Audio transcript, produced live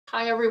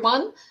Hi,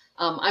 everyone.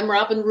 I'm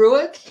Robin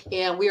Ruegg,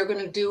 and we are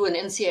going to do an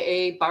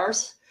NCAA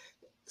bars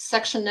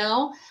section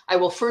now. I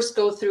will first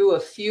go through a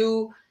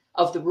few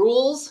of the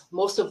rules,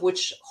 most of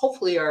which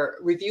hopefully are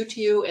reviewed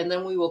to you, and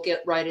then we will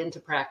get right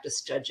into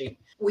practice judging.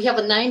 We have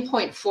a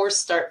 9.4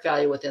 start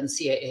value with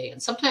NCAA,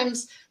 and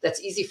sometimes that's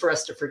easy for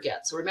us to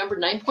forget. So remember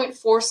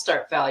 9.4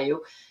 start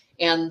value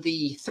and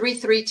the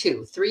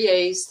 3-3-2, 3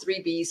 A's,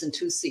 3 B's, and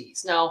 2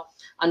 C's. Now,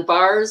 on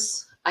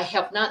bars, I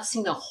have not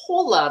seen a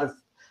whole lot of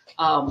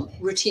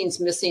routines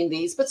missing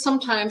these, but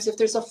sometimes if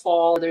there's a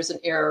fall or there's an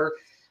error,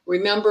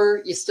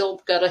 remember you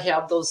still got to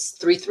have those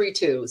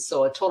 3-3-2s,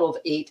 so a total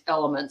of 8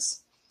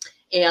 elements.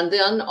 And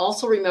then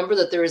also remember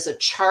that there is a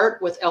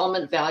chart with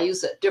element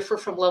values that differ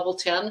from level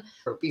 10.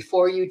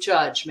 Before you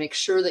judge, make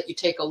sure that you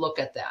take a look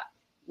at that.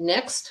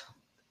 Next,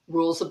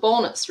 rules of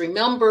bonus.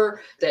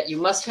 Remember that you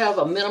must have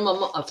a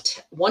minimum of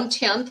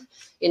 1/10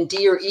 in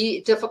D or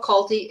E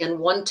difficulty and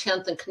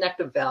 1/10 in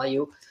connective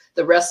value.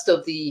 The rest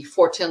of the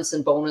 4/10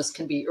 in bonus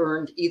can be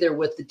earned either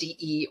with the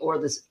DE or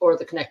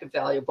the connective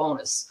value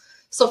bonus.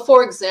 So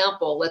for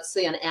example, let's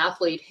say an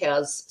athlete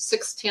has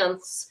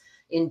 6/10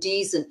 in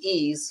D's and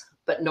E's,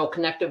 but no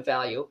connective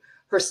value.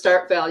 Her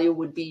start value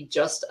would be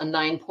just a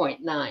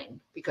 9.9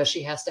 because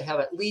she has to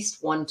have at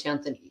least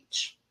 1/10 in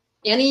each.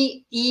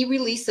 Any E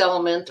release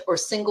element or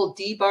single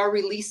D bar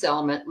release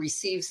element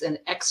receives an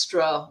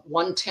extra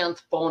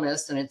 1/10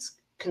 bonus, and it's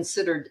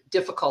considered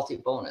difficulty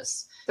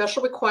bonus.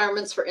 Special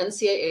requirements for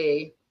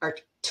NCAA are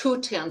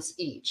 2/10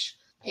 each.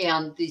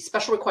 And the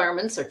special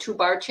requirements are 2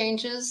 bar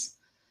changes,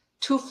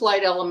 2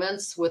 flight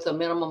elements with a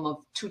minimum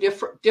of 2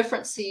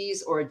 different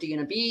C's or a D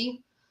and a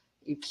B.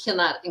 You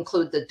cannot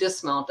include the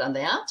dismount on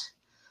that.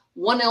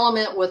 1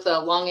 element with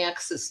a long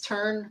axis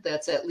turn,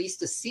 that's at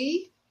least a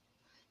C,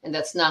 and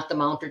that's not the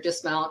mount or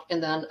dismount,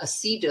 and then a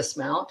C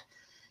dismount.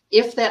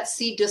 If that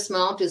C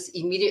dismount is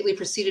immediately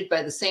preceded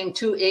by the same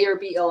 2 A or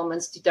B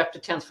elements, deduct a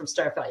 10th from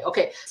start value.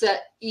 Okay, so the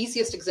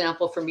easiest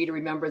example for me to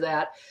remember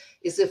that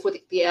is if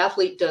the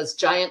athlete does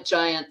giant,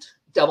 giant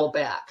double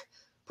back.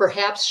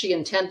 Perhaps she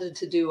intended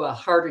to do a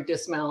harder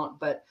dismount,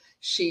 but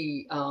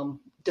she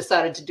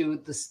decided to do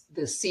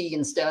the C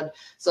instead.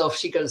 So if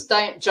she goes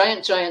giant,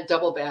 giant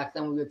double back,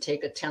 then we would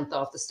take a 10th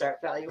off the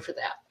start value for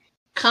that.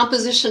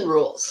 Composition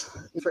rules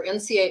for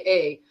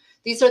NCAA.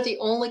 These are the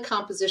only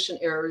composition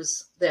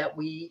errors that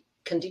we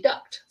can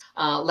deduct.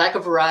 Lack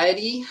of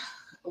variety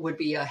would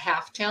be a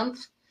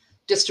 1/2-10th.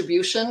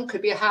 Distribution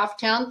could be a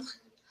 1/2-10th.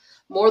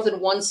 More than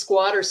 1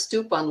 squat or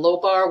stoop on low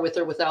bar with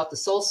or without the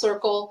sole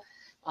circle.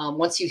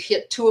 Once you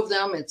hit 2 of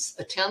them, it's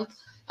a 10th.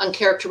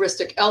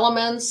 Uncharacteristic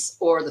elements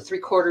or the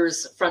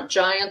 3/4 front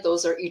giant,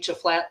 those are each a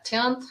flat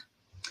 10th.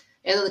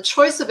 And then the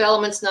choice of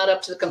elements not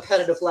up to the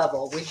competitive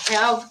level. We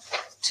have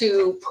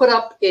to put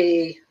up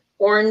a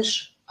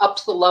orange up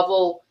to the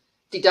level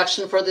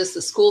deduction for this.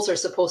 The schools are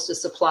supposed to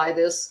supply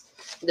this.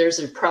 Theirs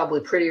are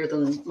probably prettier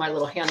than my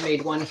little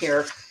handmade one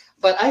here.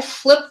 But I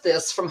flipped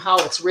this from how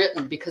it's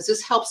written because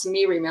this helps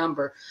me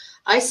remember.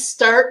 I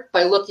start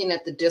by looking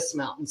at the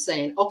dismount and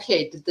saying,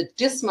 okay, did the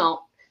dismount,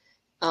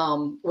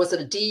 was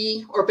it a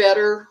D or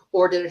better,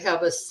 or did it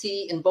have a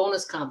C in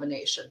bonus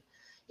combination?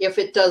 If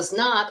it does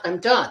not, I'm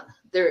done.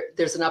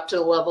 There's an up to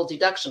the level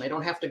deduction. I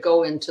don't have to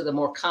go into the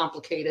more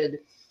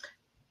complicated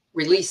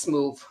release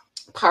move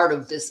part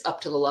of this up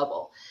to the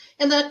level.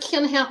 And that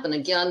can happen.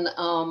 Again,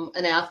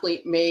 an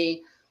athlete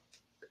may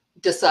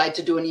decide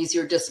to do an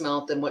easier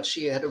dismount than what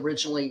she had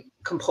originally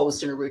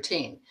composed in a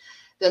routine.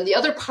 Then the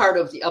other part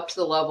of the up to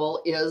the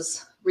level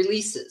is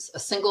releases. A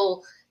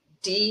single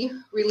D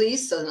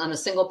release on a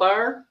single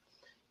bar,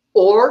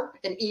 or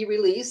an E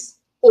release,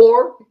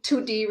 or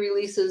 2 D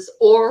releases,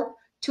 or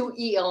 2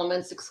 E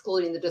elements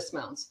excluding the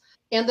dismounts.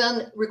 And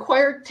then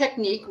required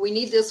technique, we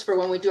need this for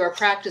when we do our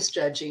practice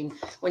judging,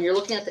 when you're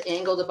looking at the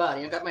angle of the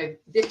body. I got my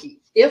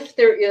Vicky. If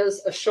there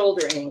is a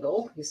shoulder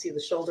angle, you see the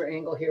shoulder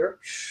angle here,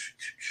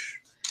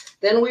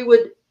 then we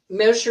would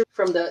measure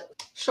from the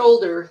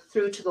shoulder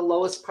through to the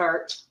lowest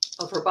part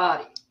of her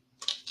body.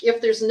 If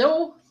there's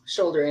no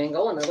shoulder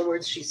angle, in other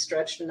words, she's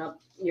stretched in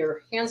up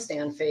near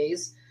handstand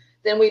phase,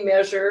 then we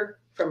measure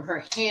from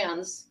her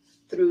hands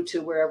through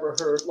to wherever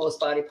her lowest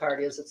body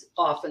part is. It's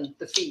often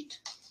the feet.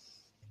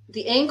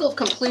 The angle of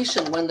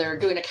completion when they're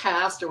doing a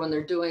cast or when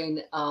they're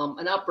doing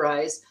an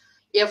uprise,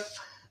 if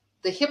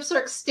the hips are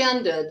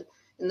extended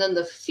and then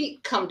the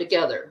feet come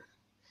together,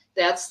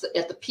 that's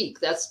at the peak.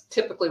 That's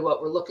typically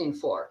what we're looking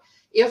for.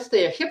 If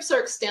the hips are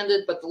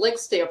extended but the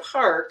legs stay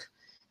apart,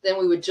 then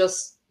we would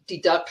just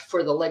deduct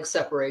for the leg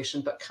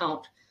separation, but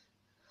count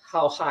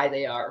how high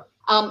they are.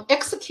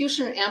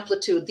 Execution and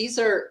amplitude, these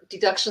are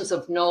deductions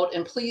of note,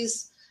 and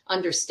please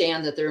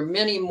understand that there are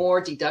many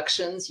more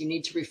deductions. You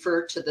need to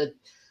refer to the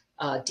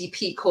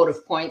DP code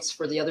of points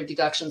for the other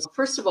deductions.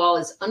 First of all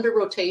is under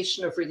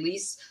rotation of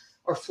release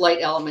or flight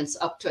elements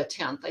up to a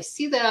 10th. I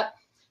see that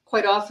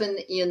quite often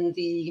in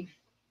the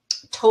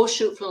toe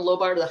shoot from the low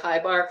bar to the high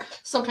bar.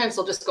 Sometimes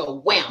they'll just go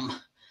wham,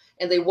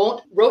 and they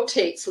won't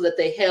rotate so that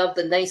they have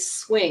the nice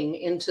swing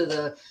into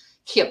the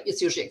kip.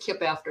 It's usually a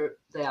kip after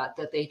that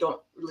they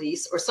don't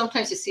release. Or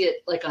sometimes you see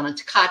it like on a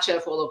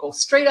Tkachev where they'll go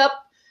straight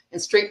up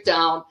and straight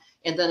down.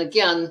 And then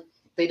again,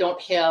 they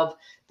don't have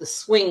the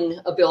swing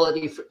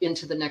ability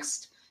into the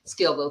next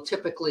skill. They'll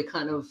typically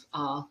kind of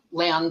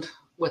land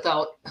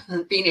without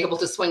being able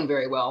to swing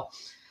very well.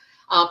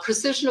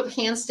 Precision of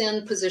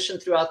handstand position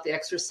throughout the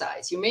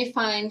exercise. You may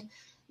find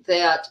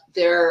that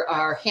there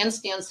are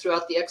handstands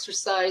throughout the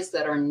exercise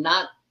that are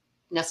not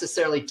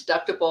necessarily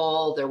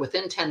deductible. They're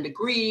within 10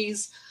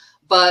 degrees,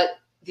 but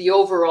the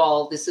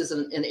overall, this is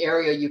an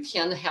area you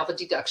can have a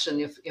deduction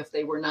if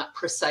they were not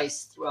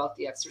precise throughout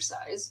the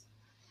exercise.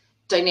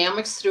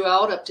 Dynamics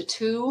throughout up to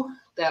 2,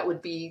 that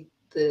would be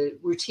the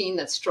routine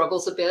that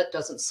struggles a bit,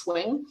 doesn't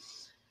swing.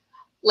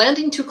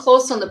 Landing too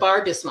close on the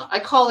bar dismount. I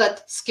call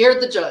that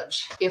scared the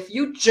judge. If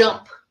you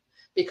jump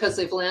because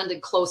they've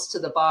landed close to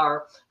the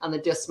bar on the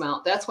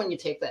dismount, that's when you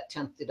take that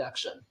 10th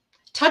deduction.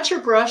 Touch or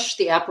brush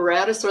the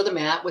apparatus or the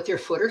mat with your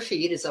foot or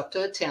feet is up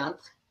to a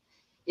 10th.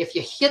 If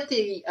you hit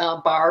the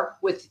bar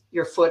with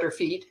your foot or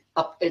feet,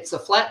 up, it's a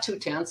flat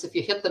 2/10. If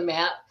you hit the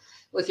mat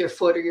with your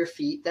foot or your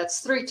feet,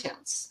 that's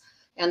 3/10.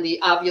 And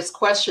the obvious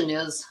question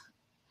is,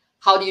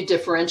 how do you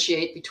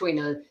differentiate between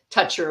a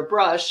touch or a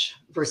brush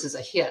versus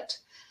a hit?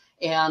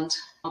 And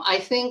I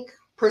think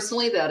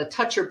personally that a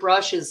touch or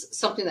brush is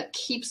something that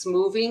keeps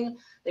moving.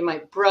 They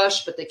might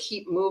brush, but they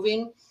keep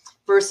moving,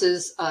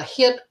 versus a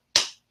hit,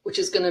 which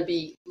is going to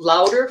be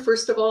louder,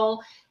 first of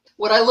all.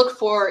 What I look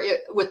for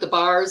with the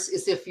bars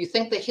is if you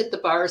think they hit the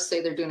bars,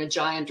 say they're doing a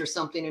giant or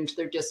something into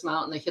their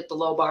dismount and they hit the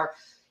low bar,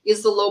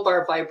 is the low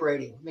bar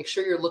vibrating? Make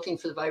sure you're looking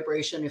for the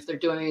vibration. If they're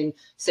doing,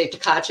 say,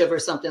 Tkachev or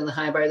something on the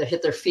high bar, they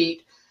hit their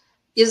feet,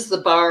 is the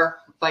bar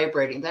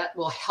vibrating? That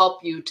will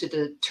help you to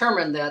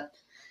determine that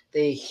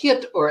they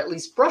hit or at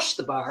least brush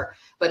the bar.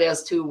 But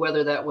as to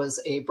whether that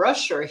was a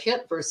brush or a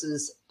hit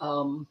versus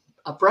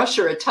a brush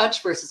or a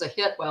touch versus a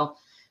hit, well,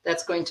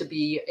 that's going to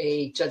be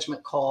a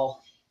judgment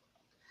call.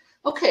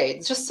 Okay,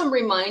 just some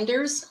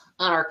reminders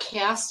on our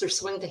cast or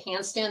swing to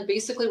handstand.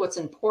 Basically, what's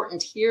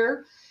important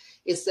here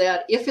is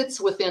that if it's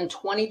within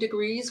 20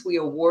 degrees, we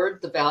award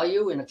the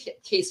value in a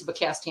case of a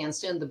cast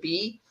handstand, the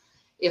B.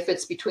 If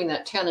it's between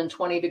that 10 and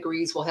 20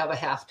 degrees, we'll have a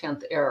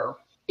 0.5 error.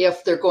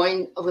 If they're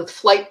going with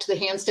flight to the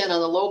handstand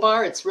on the low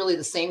bar, it's really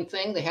the same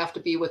thing. They have to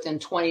be within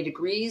 20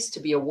 degrees to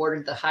be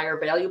awarded the higher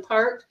value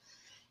part.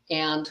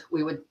 And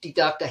we would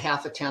deduct a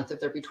 0.5 if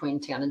they're between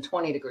 10 and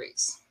 20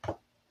 degrees.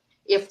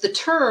 If the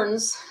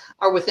turns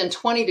are within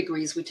 20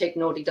 degrees, we take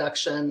no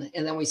deduction.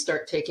 And then we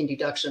start taking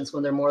deductions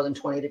when they're more than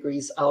 20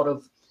 degrees out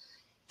of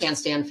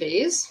handstand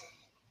phase.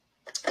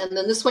 And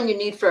then this one you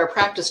need for our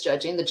practice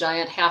judging, the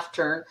giant half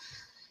turn.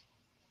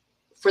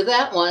 For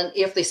that one,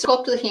 if they circle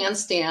up to the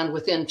handstand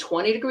within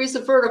 20 degrees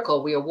of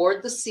vertical, we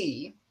award the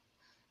C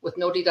with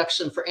no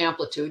deduction for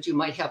amplitude. You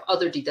might have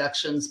other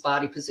deductions,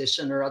 body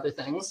position or other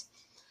things.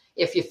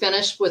 If you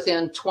finish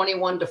within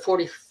 21 to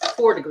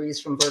 44 degrees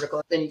from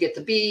vertical, then you get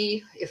the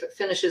B. If it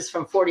finishes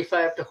from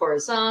 45 to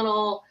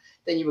horizontal,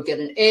 then you would get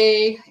an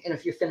A. And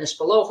if you finish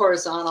below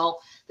horizontal,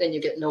 then you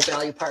get no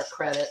value part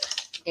credit.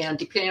 And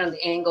depending on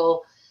the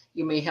angle,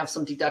 you may have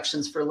some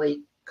deductions for late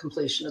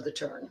completion of the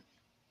turn.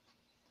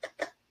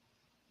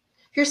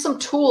 Here's some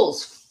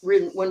tools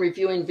when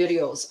reviewing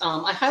videos.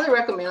 I highly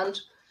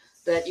recommend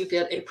that you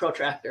get a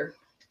protractor.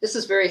 This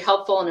is very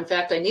helpful. And in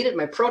fact, I needed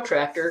my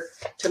protractor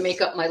to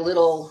make up my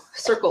little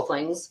circle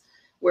things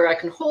where I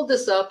can hold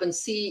this up and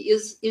see,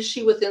 is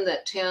she within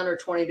that 10 or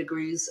 20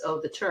 degrees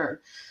of the turn?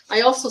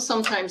 I also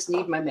sometimes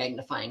need my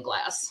magnifying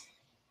glass.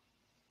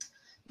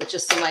 But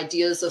just some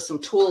ideas of some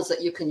tools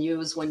that you can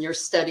use when you're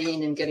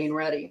studying and getting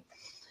ready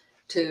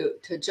to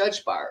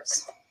judge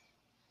bars.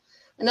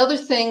 Another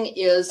thing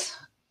is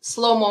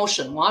slow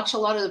motion. Watch a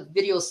lot of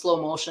videos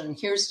slow motion.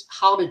 Here's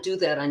how to do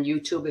that on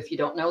YouTube if you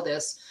don't know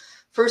this.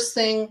 First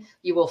thing,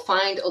 you will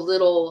find a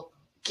little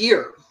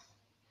gear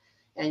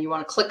and you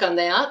want to click on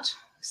that.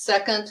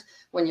 Second,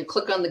 when you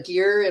click on the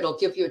gear, it'll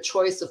give you a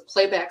choice of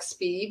playback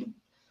speed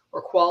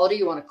or quality.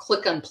 You want to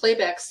click on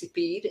playback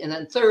speed. And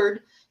then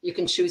third, you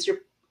can choose your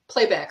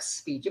playback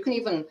speed. You can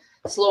even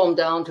slow them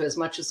down to as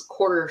much as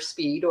quarter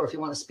speed, or if you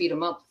want to speed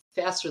them up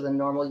faster than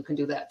normal, you can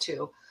do that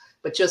too.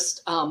 But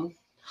just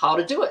how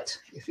to do it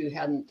if you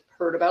hadn't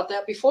heard about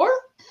that before.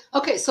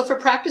 Okay, so for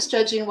practice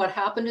judging, what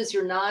happened is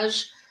your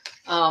NAJ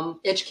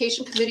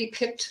education committee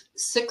picked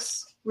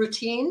 6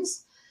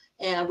 routines,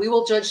 and we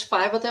will judge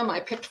 5 of them. I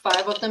picked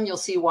 5 of them. You'll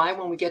see why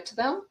when we get to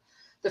them.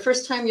 The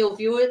first time you'll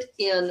view it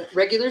in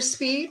regular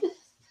speed.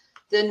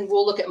 Then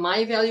we'll look at my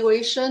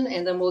evaluation,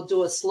 and then we'll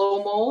do a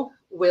slow-mo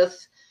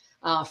with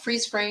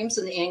freeze frames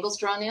and the angles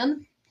drawn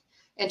in.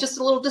 And just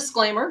a little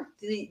disclaimer,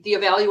 the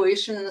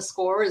evaluation and the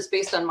score is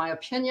based on my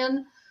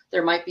opinion.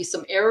 There might be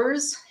some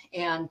errors,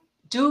 and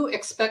do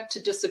expect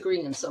to disagree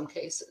in some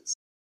cases.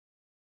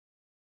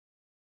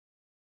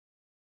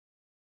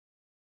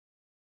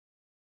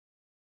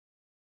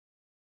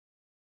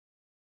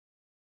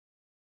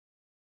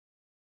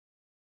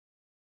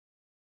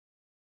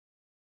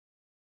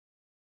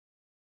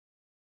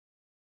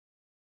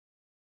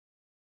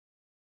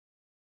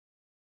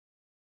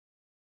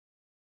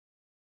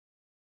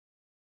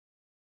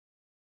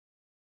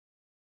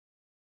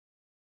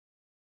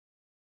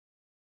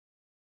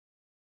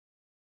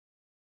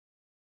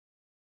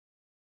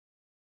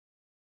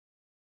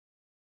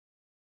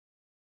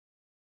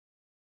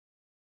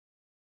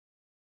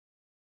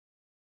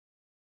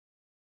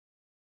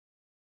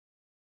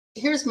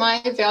 Here's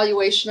my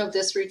evaluation of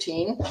this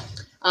routine.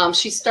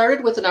 She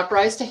started with an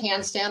uprise to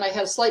handstand. I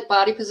had a slight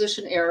body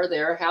position error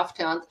there, half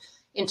tenth,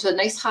 into a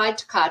nice high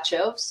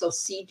Tkachev, so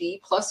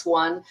CD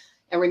 +1.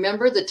 And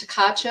remember, the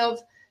Tkachev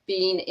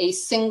being a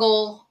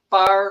single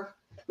bar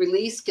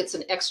release gets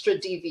an extra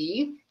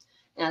DV,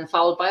 and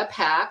followed by a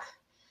pack.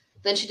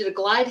 Then she did a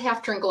glide,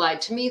 half turn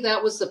glide. To me,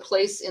 that was the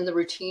place in the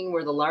routine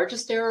where the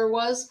largest error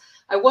was.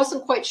 I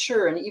wasn't quite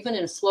sure, and even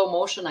in slow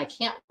motion, I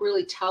can't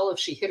really tell if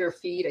she hit her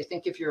feet. I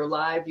think if you're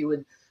alive, you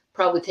would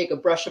probably take a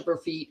brush of her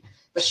feet,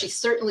 but she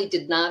certainly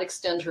did not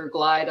extend her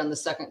glide on the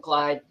second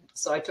glide,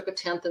 so I took a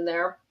 10th in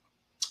there.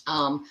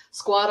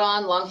 Squat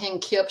on, long hang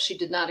kip, she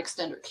did not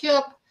extend her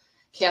kip.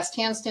 Cast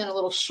handstand a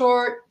little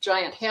short.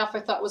 Giant half I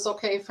thought was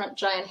okay. Front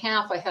giant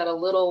half, I had a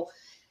little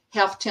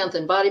half tenth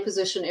in body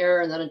position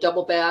error, and then a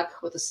double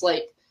back with a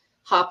slight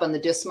hop on the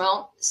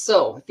dismount.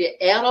 So if you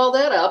add all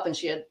that up, and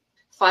she had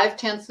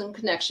 5/10 in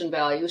connection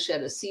value, she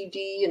had a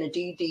CD and a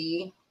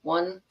DD,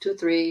 1, 2,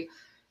 3,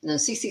 and then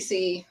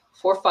CCC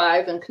 4,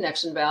 5 in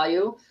connection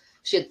value.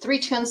 She had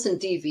 3/10 in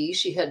DV.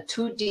 She had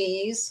 2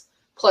 Ds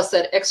plus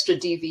that extra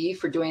DV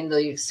for doing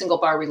the single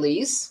bar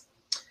release.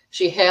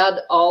 She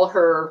had all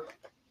her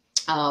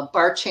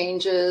bar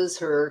changes,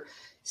 her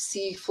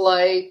C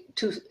flight,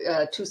 two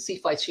C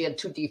flights. She had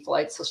 2 D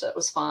flights, so that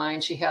was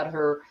fine. She had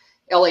her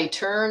LA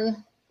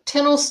turn.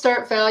 10-0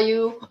 start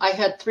value, I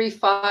had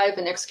 3.5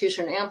 in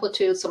execution and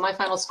amplitude, so my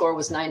final score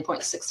was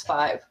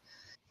 9.65.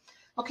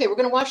 Okay, we're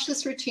going to watch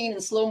this routine in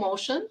slow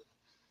motion.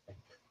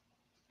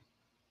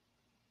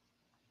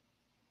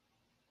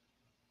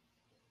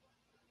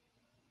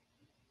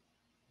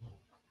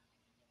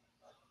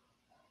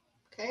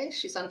 Okay,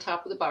 she's on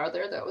top of the bar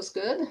there. That was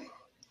good.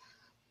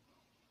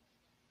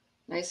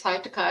 Nice high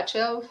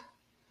Tkachev.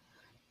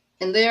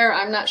 And there,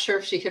 I'm not sure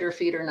if she hit her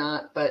feet or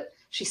not, but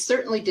she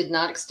certainly did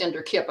not extend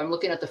her kip. I'm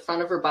looking at the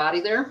front of her body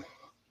there.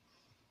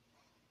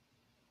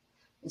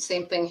 And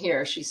same thing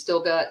here. She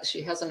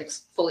hasn't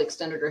fully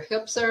extended her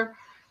hips there.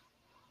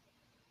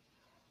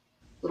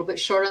 A little bit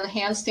short on the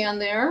handstand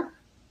there.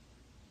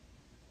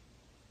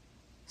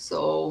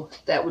 So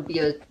that would be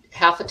a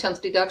 1/2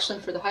 tenth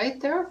deduction for the height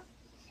there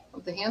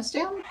of the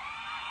handstand.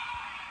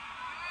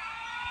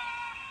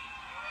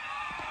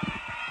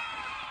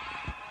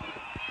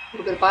 A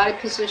little bit of body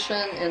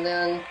position, and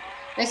then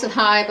nice and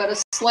high, but a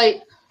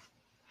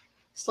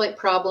slight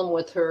problem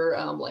with her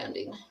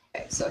landing.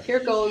 Okay, so here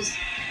goes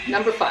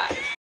number 5.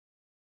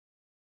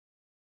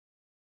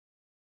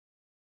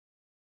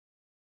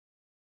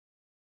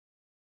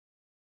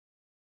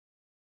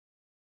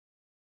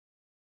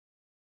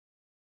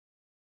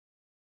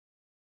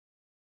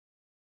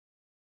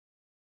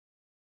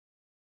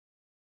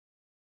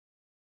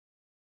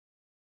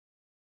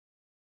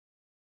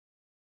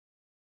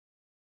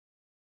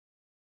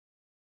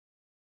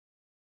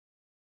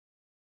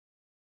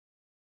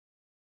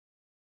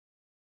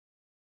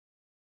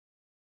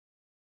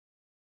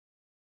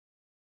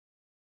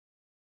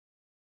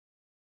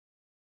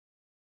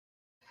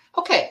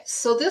 Okay,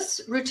 so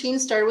this routine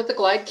started with the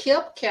glide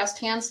kip, cast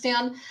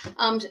handstand.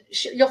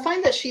 You'll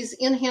find that she's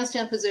in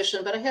handstand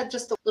position, but I had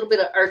just a little bit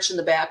of arch in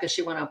the back as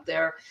she went up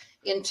there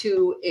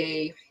into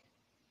a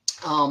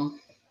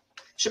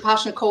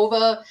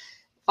Shapashnikova,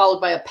 followed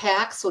by a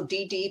pack, so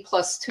DD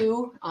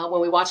 +2.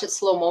 When we watch it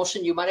slow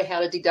motion, you might have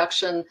had a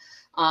deduction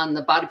on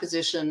the body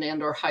position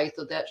and or height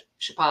of that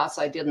Shapas.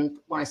 I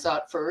didn't when I saw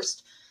it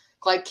first.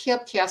 Glide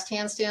kip, cast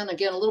handstand,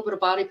 again, a little bit of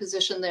body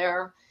position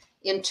there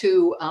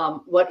into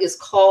what is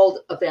called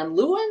a Van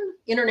Leeuwen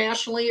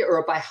internationally, or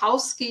a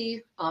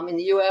Byhowski in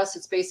the US.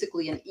 It's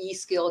basically an E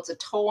skill. It's a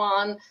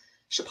toe-on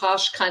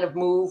Shapash kind of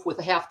move with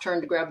a half turn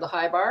to grab the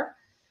high bar.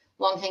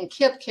 Long hang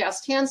kip,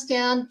 cast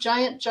handstand,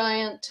 giant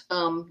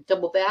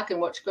double back.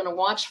 And what you're going to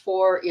watch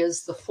for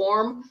is the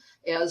form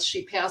as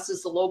she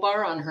passes the low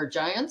bar on her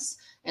giants.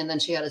 And then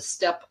she had a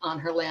step on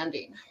her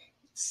landing.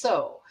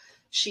 So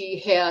she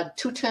had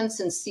 2/10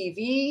 in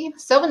CV,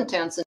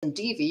 7/10 in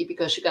DV,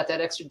 because she got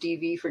that extra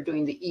DV for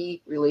doing the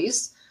E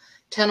release.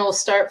 10-0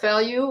 start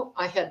value,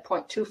 I had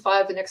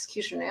 0.25 in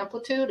execution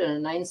amplitude and a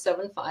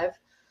 9.75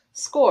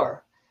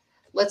 score.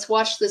 Let's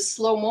watch this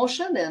slow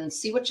motion and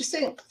see what you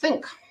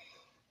think.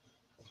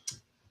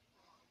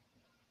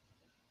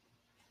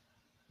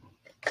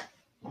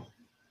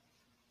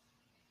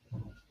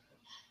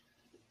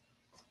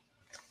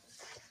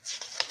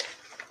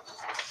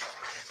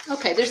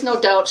 Okay, there's no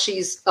doubt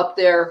she's up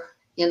there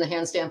in the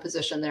handstand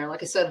position there.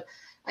 Like I said,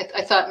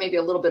 I thought maybe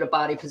a little bit of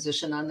body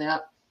position on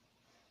that.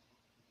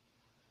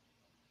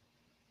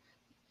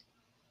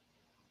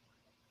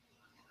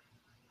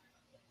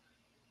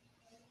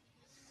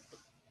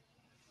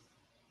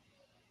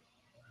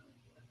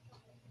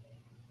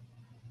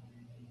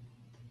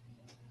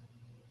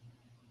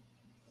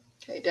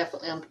 Okay,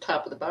 definitely on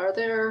top of the bar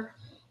there.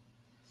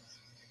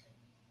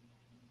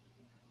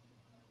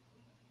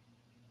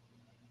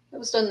 That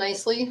was done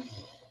nicely.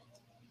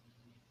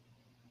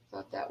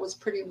 Thought that was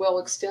pretty well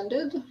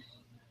extended.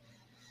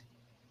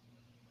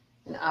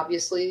 And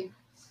obviously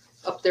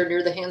up there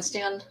near the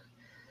handstand.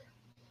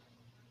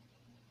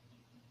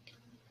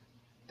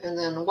 And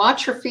then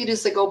watch her feet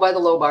as they go by the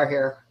low bar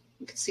here.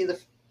 You can see the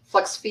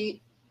flex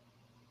feet.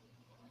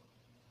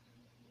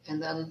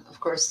 And then, of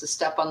course, the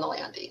step on the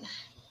landing.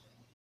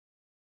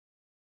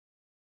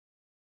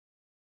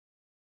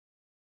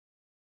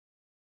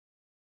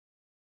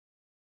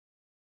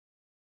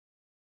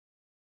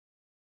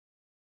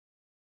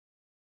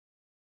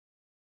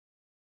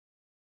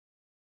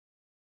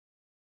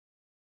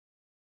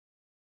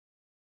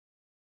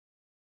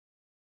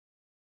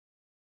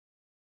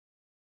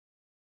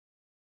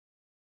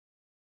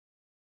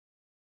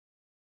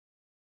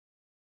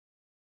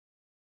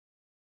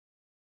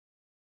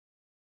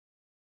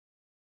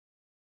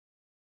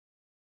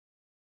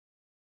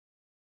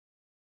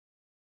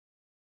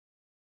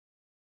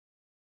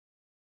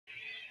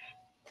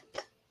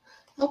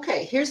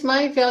 Okay, here's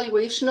my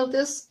evaluation of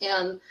this,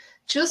 and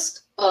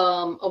just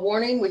a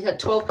warning, we had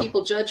 12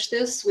 people judge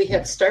this. We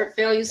had start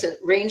values that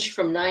ranged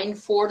from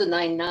 9.4 to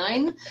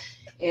 9.9,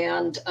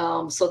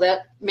 and so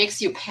that makes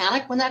you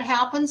panic when that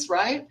happens,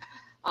 right?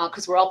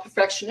 Because we're all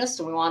perfectionists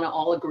and we want to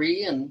all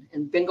agree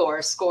and bingo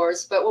our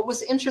scores. But what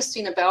was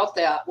interesting about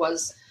that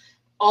was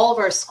all of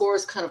our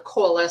scores kind of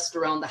coalesced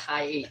around the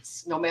high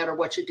eights, no matter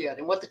what you did.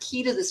 And what the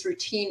key to this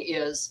routine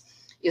is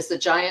the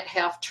giant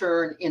half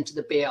turn into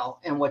the bail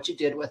and what you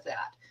did with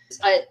that.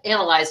 I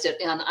analyzed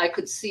it and I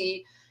could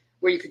see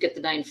where you could get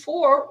the 9.4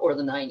 or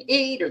the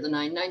 9.8 or the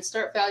 9.9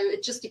 start value.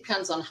 It just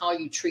depends on how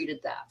you treated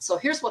that. So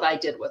here's what I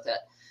did with it.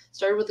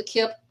 Started with the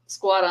kip,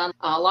 squat on,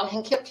 long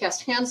hand kip,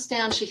 cast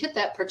handstand. She hit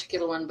that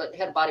particular one, but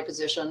had a body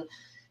position.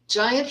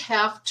 Giant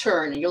half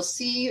turn. And you'll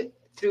see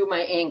through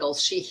my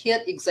angles, she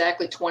hit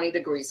exactly 20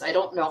 degrees. I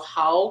don't know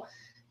how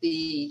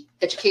the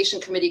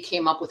education committee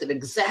came up with it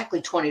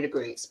exactly 20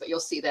 degrees, but you'll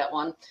see that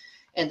one.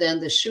 And then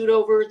the shoot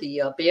over,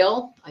 the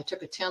bail, I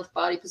took a 10th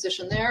body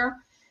position there.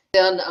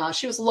 Then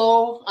she was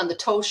low on the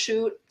toe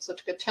shoot, so I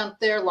took a 10th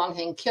there. Long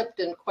hand kip,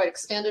 didn't quite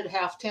extended,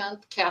 half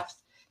 10th,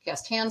 cast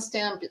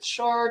handstand, bit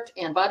short,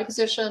 and body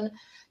position.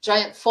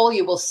 Giant full,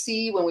 you will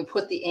see when we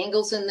put the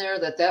angles in there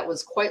that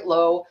was quite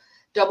low.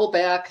 Double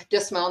back,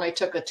 dismount, I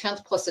took a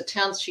 10th plus a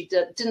 10th. She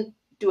didn't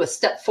do a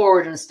step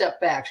forward and a step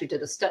back. She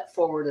did a step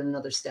forward and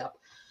another step.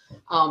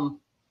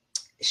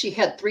 She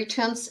had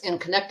 3/10 in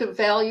connective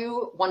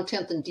value,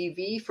 1/10 in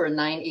DV for a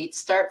 9.8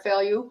 start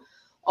value.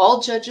 All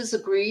judges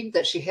agreed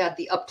that she had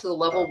the up to the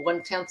level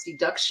 1/10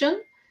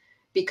 deduction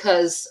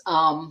because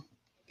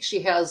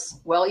she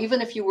has, well,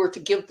 even if you were to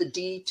give the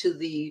D to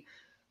the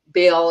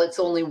bail, it's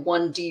only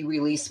one D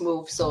release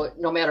move. So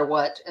no matter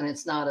what, and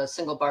it's not a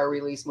single bar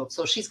release move.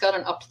 So she's got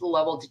an up to the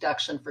level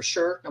deduction for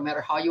sure, no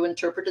matter how you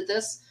interpreted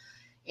this.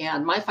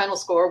 And my final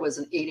score was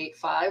an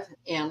 8.85.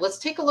 And let's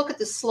take a look at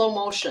this slow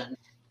motion.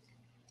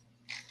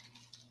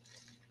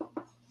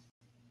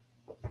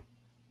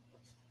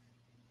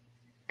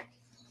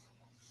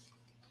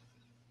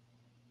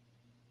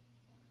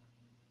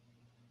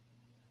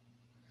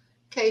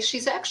 Okay,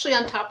 she's actually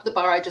on top of the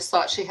bar. I just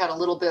thought she had a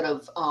little bit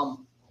of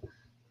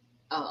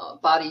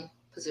body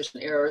position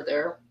error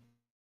there.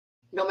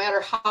 No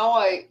matter how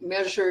I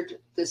measured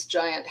this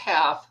giant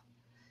half,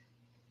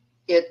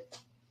 it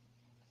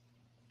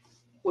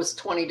was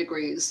 20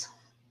 degrees.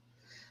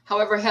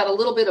 However, I had a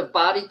little bit of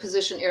body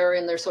position error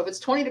in there. So if it's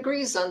 20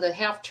 degrees on the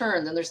half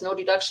turn, then there's no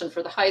deduction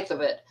for the height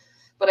of it.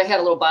 But I had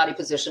a little body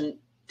position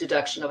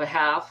deduction of a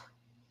half.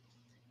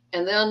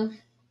 And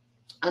then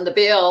on the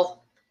bail,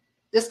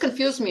 this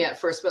confused me at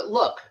first, but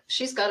look,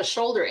 she's got a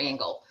shoulder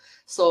angle.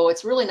 So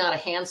it's really not a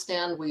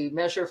handstand. We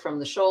measure from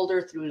the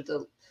shoulder through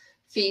the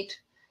feet.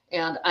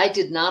 And I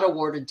did not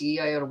award a D.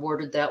 I had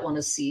awarded that one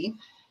a C.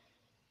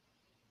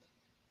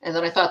 And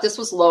then I thought this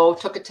was low,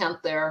 took a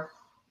 10th there.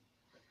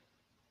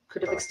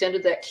 Could have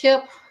extended that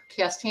kip,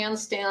 cast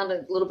handstand,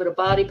 a little bit of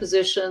body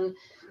position,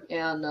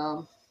 and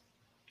a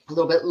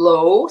little bit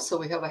low. So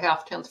we have a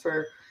half 10th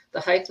for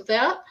the height of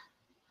that.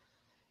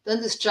 Then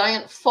this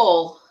giant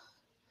full.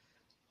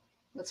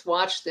 Let's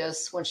watch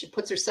this. When she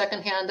puts her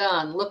second hand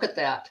on, look at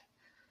that.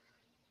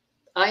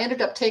 I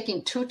ended up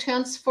taking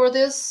 2/10 for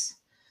this.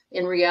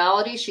 In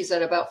reality, she's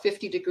at about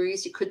 50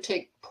 degrees. You could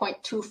take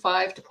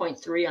 0.25 to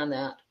 0.3 on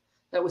that.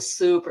 That was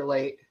super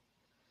late.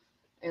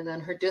 And then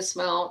her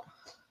dismount,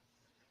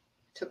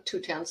 took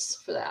 2/10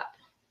 for that.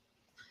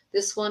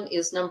 This one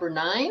is number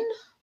 9.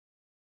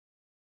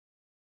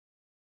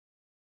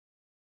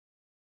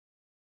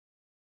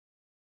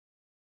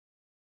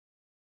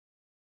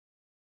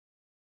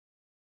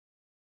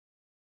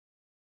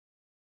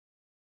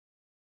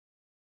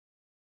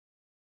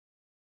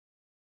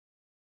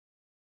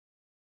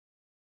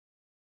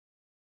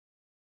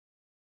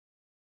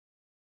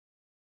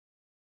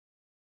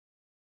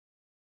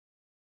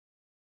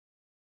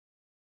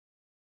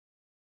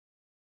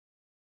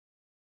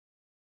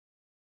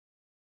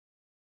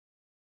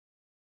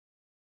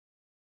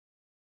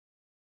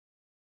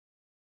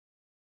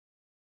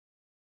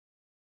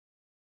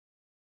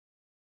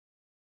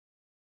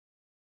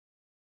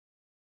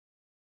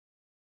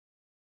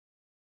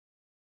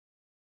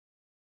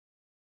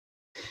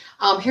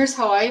 Here's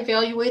how I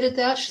evaluated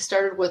that. She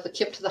started with a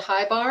kip to the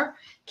high bar,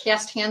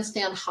 cast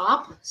handstand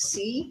hop,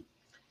 C,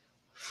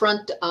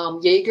 front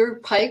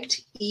Jaeger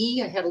piked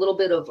E. I had a little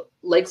bit of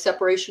leg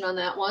separation on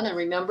that one. And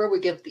remember, we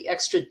give the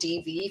extra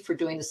DV for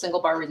doing the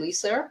single bar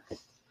release there.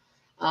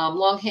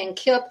 Long hang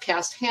kip,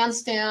 cast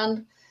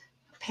handstand,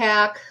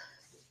 pack,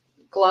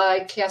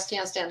 glide, cast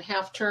handstand,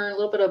 half turn, a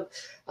little bit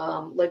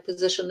of leg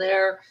position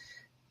there.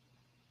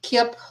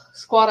 Kip,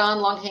 squat on,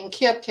 long hang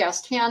kip,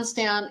 cast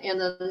handstand, and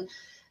then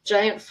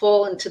giant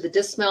full into the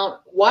dismount.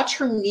 Watch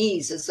her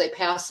knees as they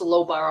pass the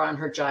low bar on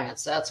her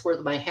giants. That's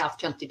where my half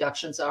tenth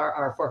deductions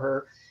are for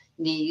her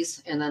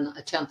knees, and then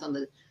a tenth on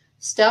the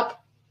step.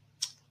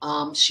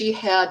 She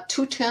had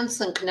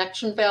 2/10 in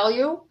connection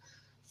value,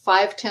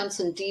 5/10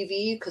 in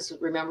DV, because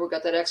remember we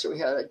got that extra. We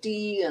had a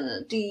D and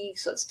a D,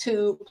 so that's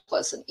 2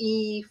 plus an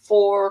E,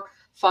 4,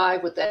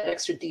 5 with that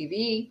extra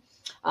DV.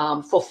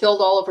 Fulfilled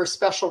all of her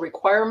special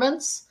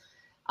requirements.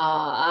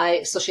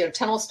 So she had a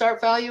 10 start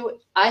value.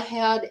 I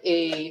had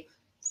a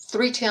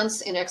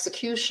 3/10 in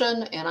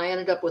execution, and I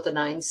ended up with a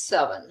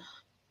 9.7.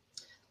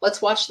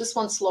 Let's watch this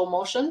one slow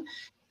motion.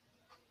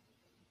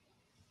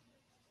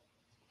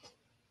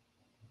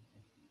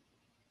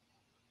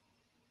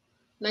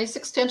 Nice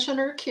extension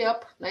or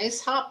kip, nice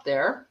hop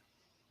there.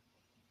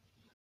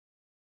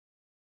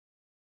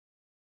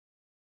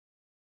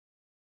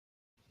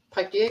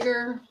 Pike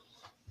Jaeger,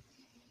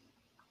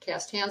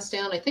 cast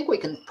handstand. I think we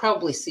can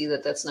probably see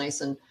that that's nice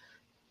and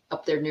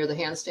up there near the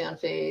handstand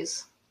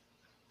phase.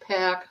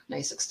 Pack,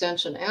 nice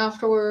extension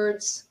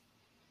afterwards.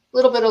 A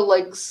little bit of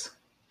legs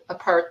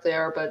apart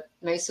there, but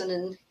nice and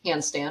in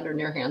handstand or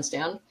near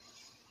handstand.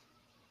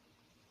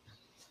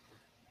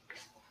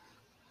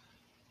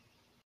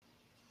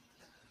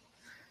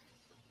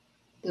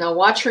 Now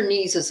watch her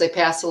knees as they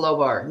pass the low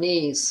bar.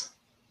 Knees,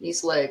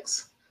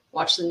 legs.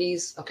 Watch the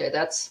knees. Okay,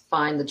 that's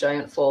fine. The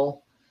giant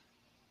full.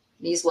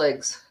 Knees,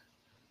 legs.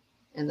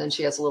 And then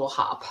she has a little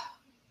hop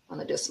on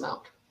the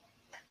dismount.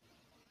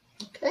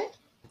 Okay,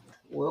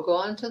 we'll go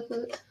on to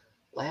the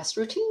last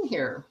routine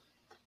here.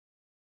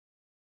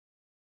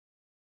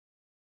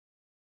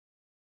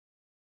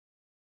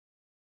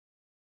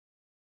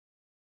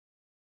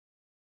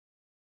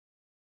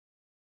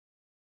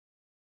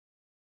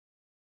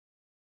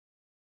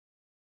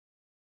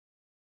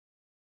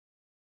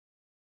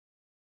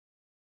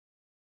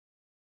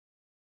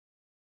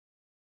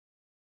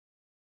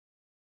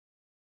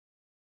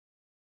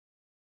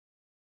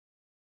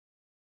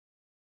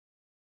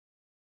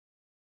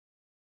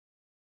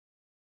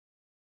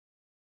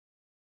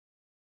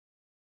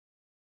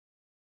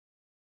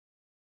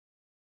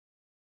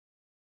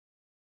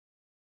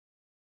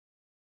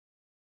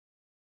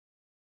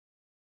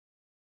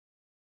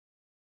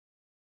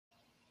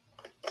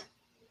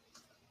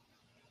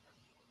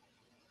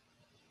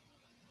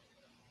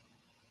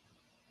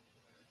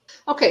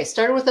 Okay,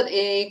 started with an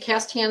A,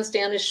 cast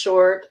handstand is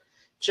short,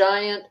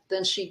 giant,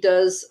 then she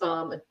does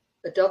a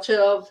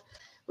delta of,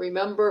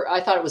 remember,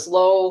 I thought it was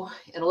low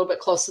and a little bit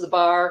close to the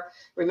bar.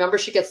 Remember,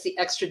 she gets the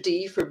extra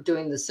D for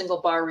doing the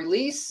single bar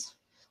release,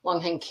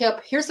 long hang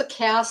kip. Here's a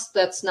cast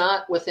that's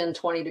not within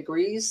 20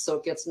 degrees, so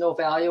it gets no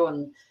value,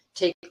 and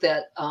take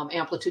that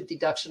amplitude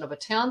deduction of a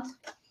tenth.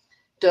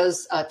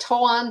 Does a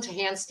toe on to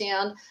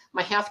handstand.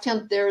 My half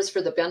tenth there is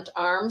for the bent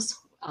arms.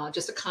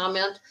 Just a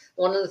comment,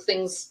 one of the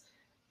things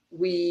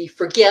we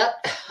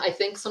forget, I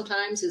think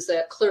sometimes, is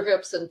that clear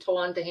hips and toe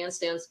on to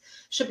handstands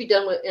should be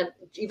done with, and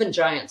even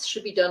giants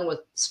should be done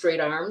with straight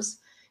arms.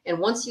 And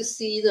once you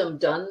see them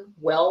done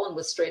well and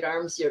with straight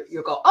arms,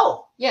 you'll go,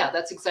 oh yeah,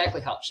 that's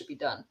exactly how it should be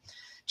done.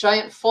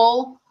 Giant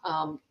full,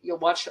 you'll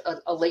watch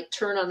a late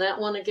turn on that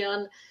one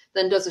again.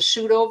 Then does a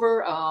shoot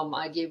over.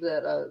 I gave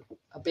that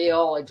a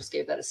bail. I just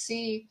gave that a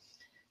C.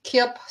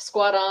 Kip,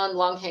 squat on,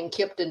 long hang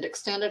kipped and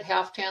extended,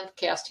 half tenth,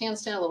 cast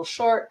handstand, a little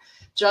short,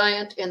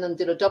 giant, and then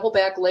did a double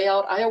back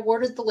layout. I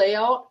awarded the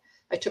layout.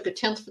 I took a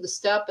tenth for the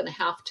step and a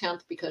half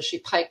tenth because she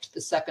piked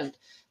the second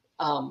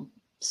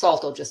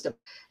salto just a.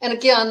 And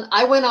again,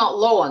 I went out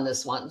low on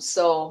this one.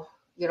 So,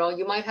 you know,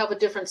 you might have a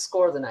different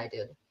score than I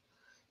did.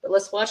 But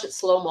let's watch it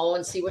slow-mo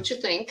and see what you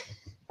think.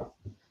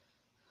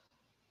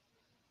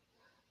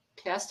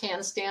 Cast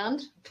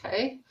handstand,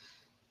 okay.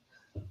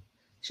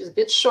 She's a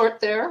bit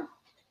short there.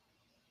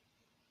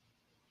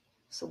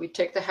 So we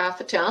take the half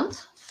a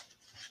tenth.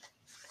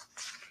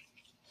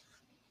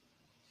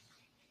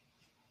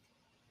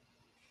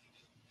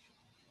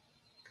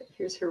 Okay,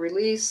 here's her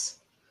release.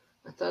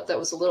 I thought that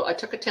was a little, I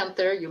took a tenth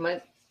there. You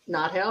might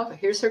not have.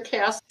 Here's her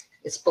cast.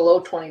 It's below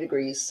 20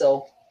 degrees,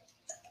 so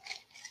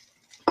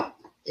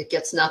it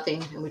gets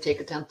nothing, and we take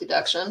a tenth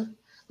deduction.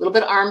 A little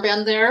bit of arm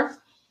bend there.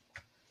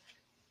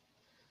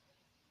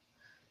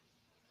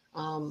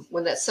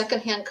 When that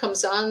second hand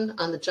comes on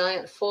the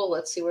giant full,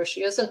 let's see where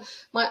she is. And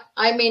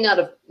I may not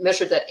have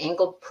measured that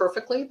angle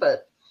perfectly,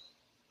 but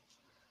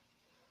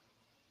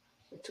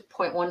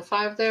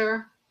 2.15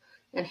 there.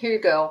 And here you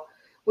go.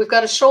 We've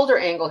got a shoulder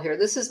angle here.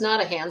 This is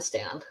not a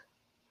handstand.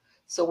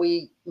 So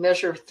we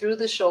measure through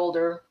the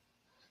shoulder,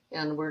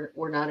 and we're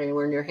not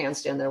anywhere near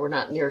handstand there. We're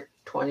not near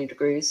 20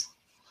 degrees.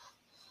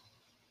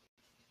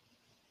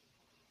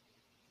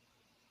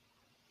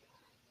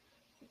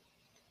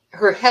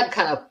 Her head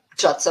kind of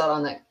juts out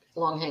on that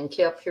long hang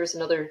kip. Here's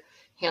another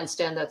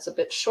handstand that's a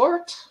bit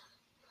short.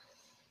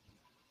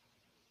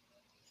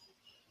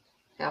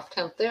 Half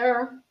tenth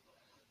there.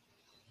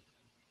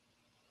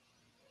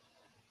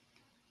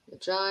 The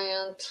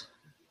giant.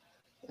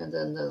 And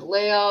then the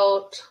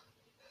layout,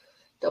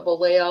 double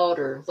layout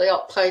or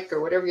layout pike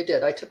or whatever you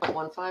did. I took my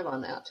 1.5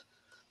 on that.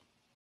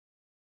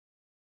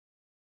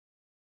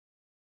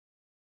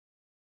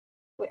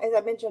 As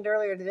I mentioned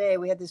earlier today,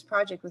 we had this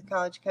project with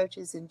college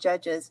coaches and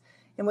judges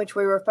in which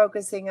we were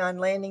focusing on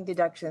landing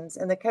deductions,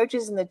 and the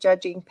coaches and the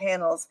judging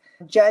panels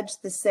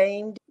judged the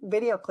same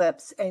video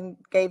clips and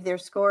gave their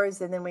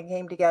scores, and then we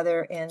came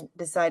together and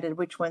decided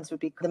which ones would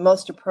be the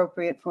most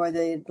appropriate for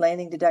the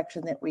landing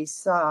deduction that we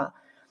saw.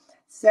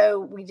 So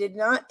we did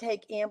not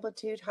take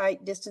amplitude,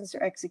 height, distance,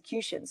 or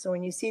execution. So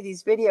when you see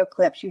these video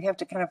clips, you have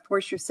to kind of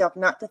force yourself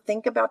not to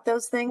think about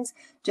those things,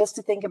 just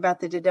to think about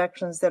the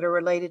deductions that are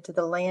related to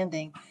the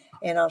landing.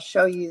 And I'll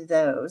show you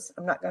those.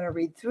 I'm not going to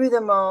read through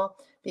them all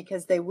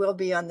because they will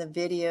be on the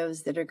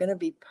videos that are going to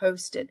be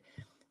posted.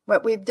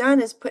 What we've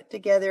done is put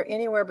together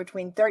anywhere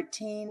between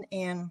 13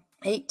 and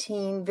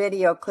 18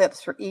 video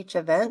clips for each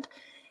event,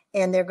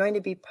 and they're going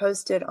to be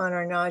posted on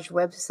our NAJ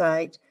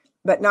website,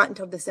 but not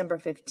until December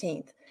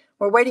 15th.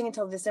 We're waiting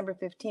until December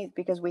 15th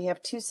because we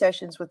have 2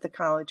 sessions with the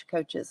college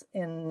coaches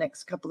in the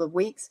next couple of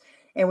weeks,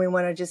 and we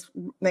want to just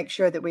make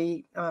sure that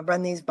we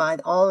run these by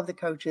all of the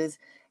coaches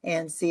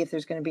and see if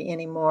there's going to be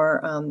any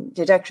more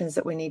deductions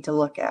that we need to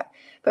look at.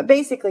 But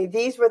basically,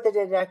 these were the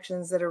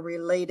deductions that are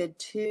related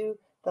to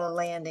the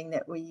landing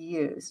that we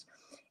used.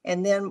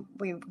 And then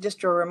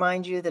just to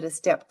remind you that a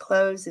step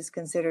close is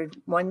considered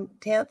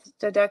 1/10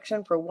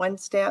 deduction for one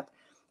step.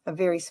 A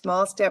very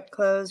small step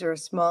close or a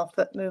small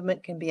foot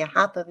movement can be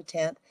 1/2 of a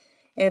tenth.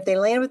 And if they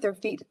land with their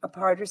feet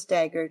apart or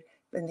staggered,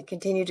 and they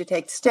continue to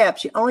take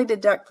steps, you only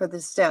deduct for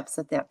the steps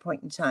at that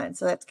point in time.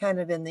 So that's kind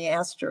of in the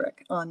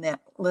asterisk on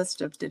that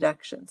list of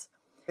deductions.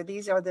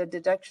 These are the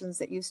deductions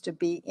that used to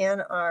be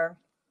in our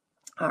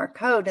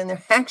code, and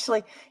they're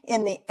actually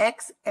in the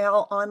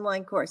XL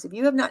online course. If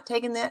you have not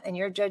taken that and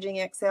you're judging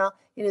XL,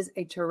 it is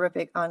a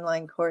terrific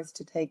online course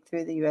to take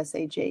through the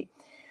USAG.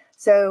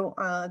 So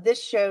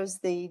this shows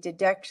the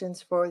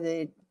deductions for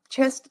the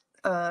chest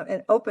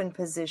and open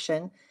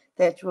position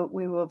that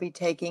we will be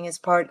taking as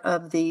part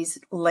of these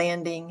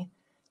landing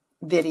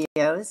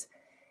videos.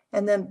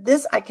 And then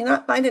this, I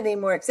cannot find it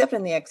anymore except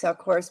in the Excel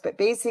course, but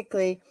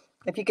basically,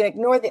 if you can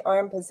ignore the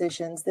arm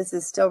positions, this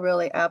is still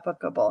really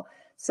applicable.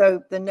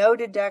 So the no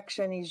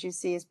deduction, as you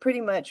see, is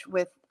pretty much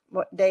with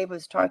what Dave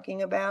was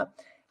talking about.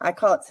 I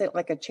call it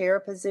like a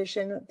chair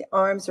position. The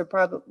arms are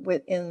probably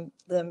within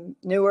the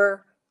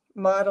newer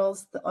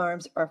models, the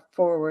arms are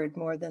forward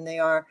more than they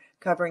are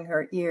covering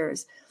her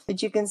ears.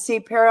 But you can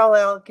see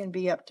parallel can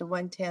be up to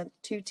 1/10,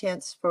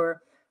 2/10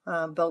 for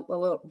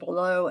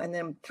below, and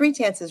then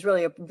 3/10 is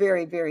really a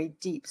very, very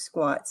deep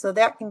squat. So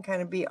that can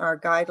kind of be our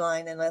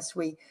guideline unless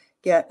we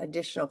get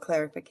additional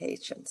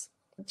clarifications.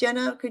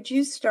 Jenna, could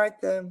you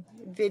start the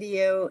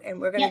video, and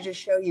we're going to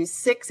just show you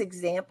 6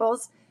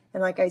 examples.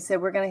 And like I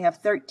said, we're going to have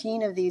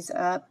 13 of these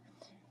up.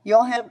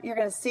 You're going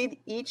to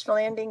see each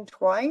landing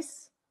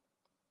twice.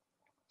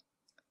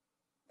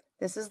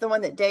 This is the one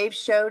that Dave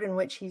showed, in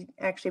which he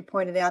actually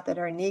pointed out that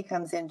her knee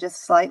comes in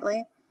just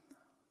slightly.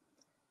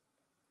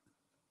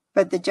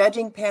 But the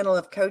judging panel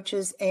of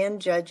coaches and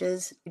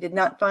judges did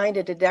not find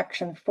a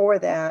deduction for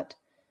that.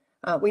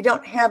 We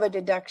don't have a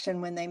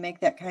deduction when they make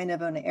that kind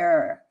of an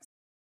error.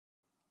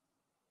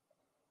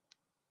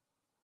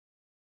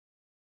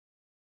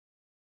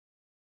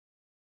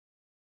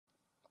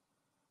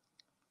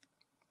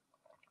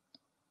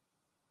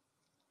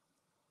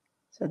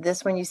 So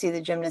this one, you see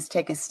the gymnast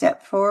take a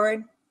step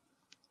forward.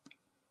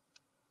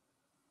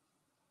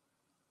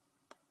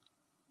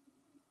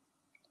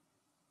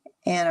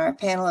 And our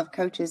panel of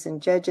coaches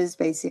and judges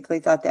basically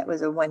thought that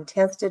was a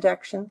 1/10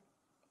 deduction.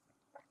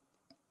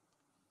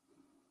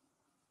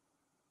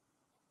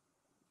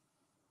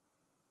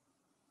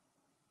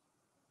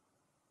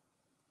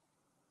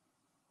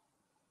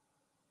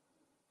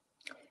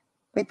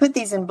 We put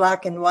these in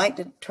black and white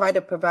to try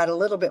to provide a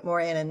little bit more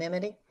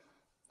anonymity.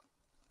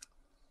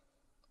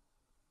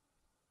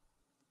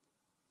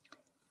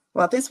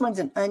 Well, this one's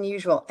an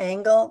unusual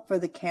angle for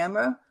the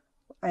camera.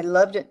 I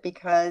loved it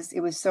because it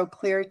was so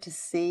clear to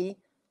see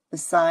the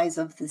size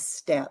of the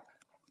step,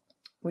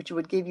 which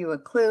would give you a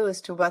clue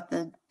as to what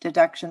the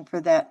deduction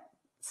for that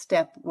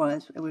step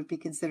was. It would be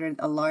considered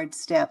a large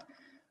step,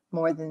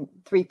 more than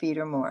 3 feet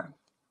or more.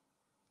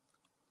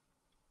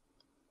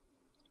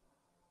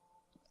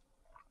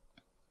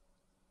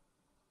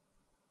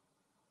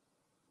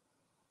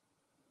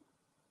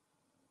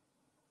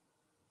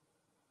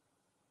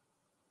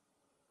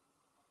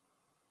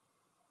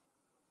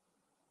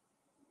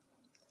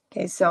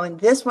 Okay, so in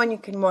this one, you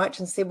can watch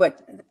and see what,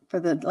 for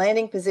the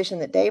landing position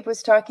that Dave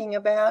was talking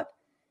about,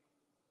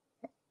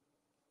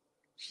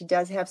 she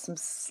does have some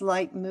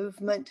slight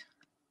movement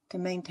to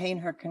maintain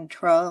her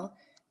control.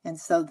 And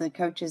so the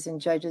coaches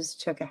and judges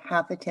took a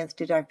 1/2 a tenth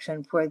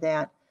deduction for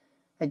that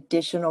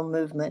additional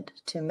movement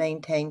to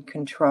maintain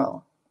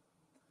control.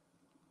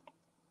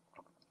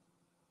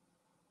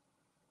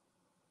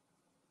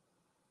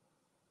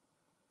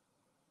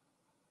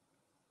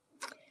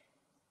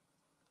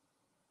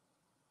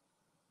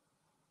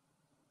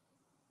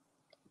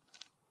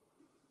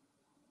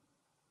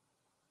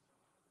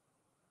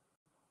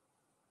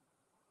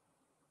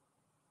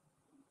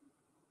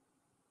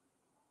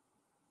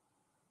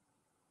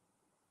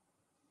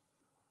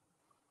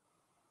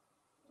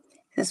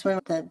 This one,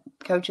 the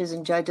coaches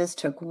and judges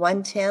took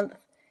 1/10,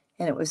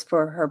 and it was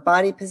for her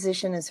body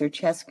position as her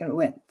chest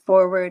went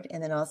forward,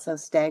 and then also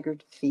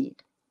staggered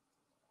feet.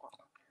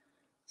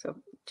 So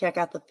check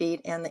out the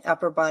feet and the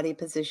upper body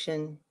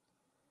position.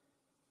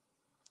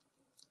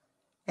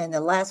 And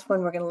the last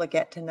one we're going to look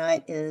at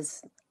tonight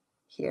is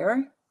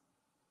here.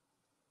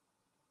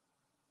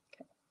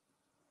 Okay.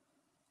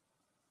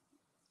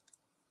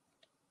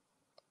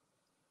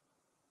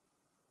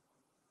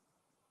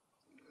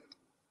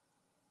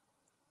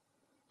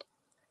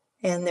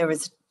 And there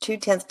was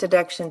 2/10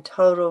 deduction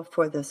total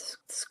for the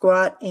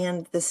squat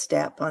and the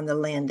step on the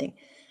landing.